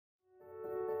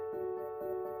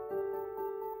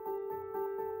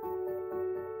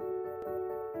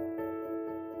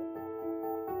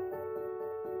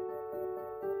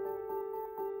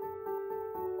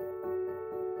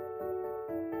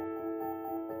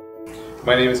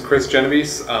My name is Kris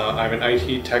Genovese. I'm an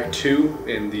IT Tech 2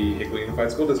 in the Higley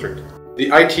Unified School District. The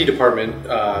IT department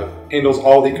handles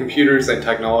all the computers and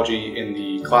technology in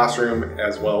the classroom,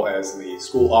 as well as the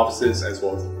school offices, as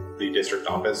well as the district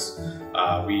office.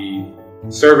 We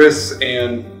service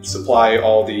and supply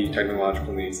all the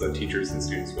technological needs that teachers and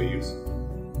students will use.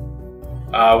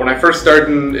 When I first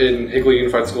started in Higley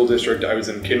Unified School District, I was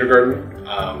in kindergarten.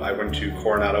 I went to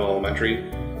Coronado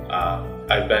Elementary.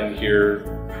 I've been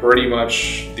here pretty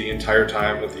much the entire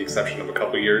time with the exception of a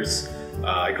couple years.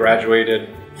 I graduated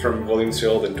from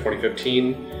Williamsfield in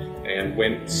 2015 and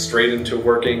went straight into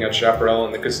working at Chaparral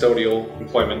in the custodial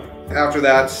employment. After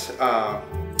that,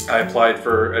 I applied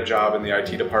for a job in the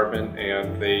IT department,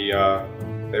 and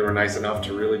they were nice enough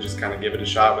to really just kind of give it a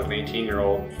shot with an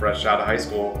 18-year-old fresh out of high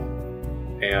school.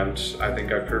 And I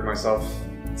think I've proved myself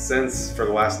since for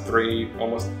the last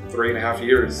almost 3.5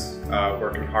 years,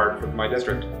 working hard for my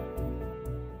district.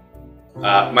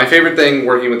 My favorite thing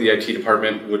working with the IT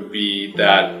department would be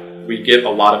that we get a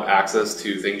lot of access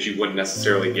to things you wouldn't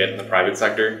necessarily get in the private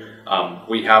sector.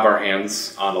 We have our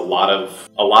hands on a lot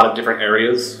of different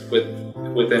areas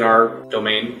within our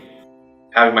domain.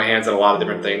 Having my hands on a lot of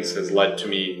different things has led to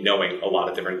me knowing a lot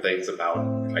of different things about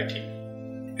IT.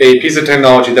 A piece of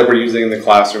technology that we're using in the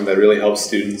classroom that really helps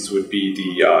students would be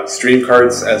the stream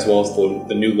carts, as well as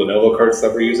the new Lenovo carts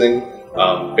that we're using.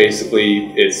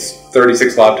 Basically, it's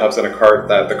 36 laptops in a cart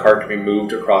that the cart can be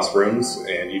moved across rooms,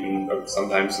 and even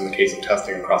sometimes in the case of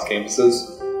testing across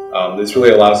campuses. This really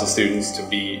allows the students to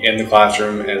be in the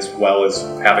classroom as well as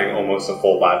having almost a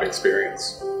full lab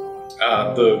experience.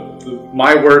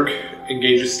 My work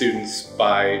engages students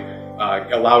by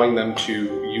allowing them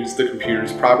to use the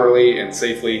computers properly and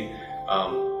safely,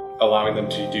 allowing them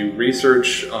to do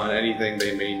research on anything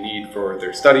they may need for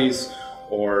their studies,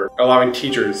 or allowing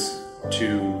teachers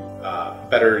to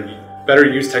better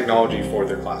use technology for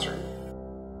their classroom.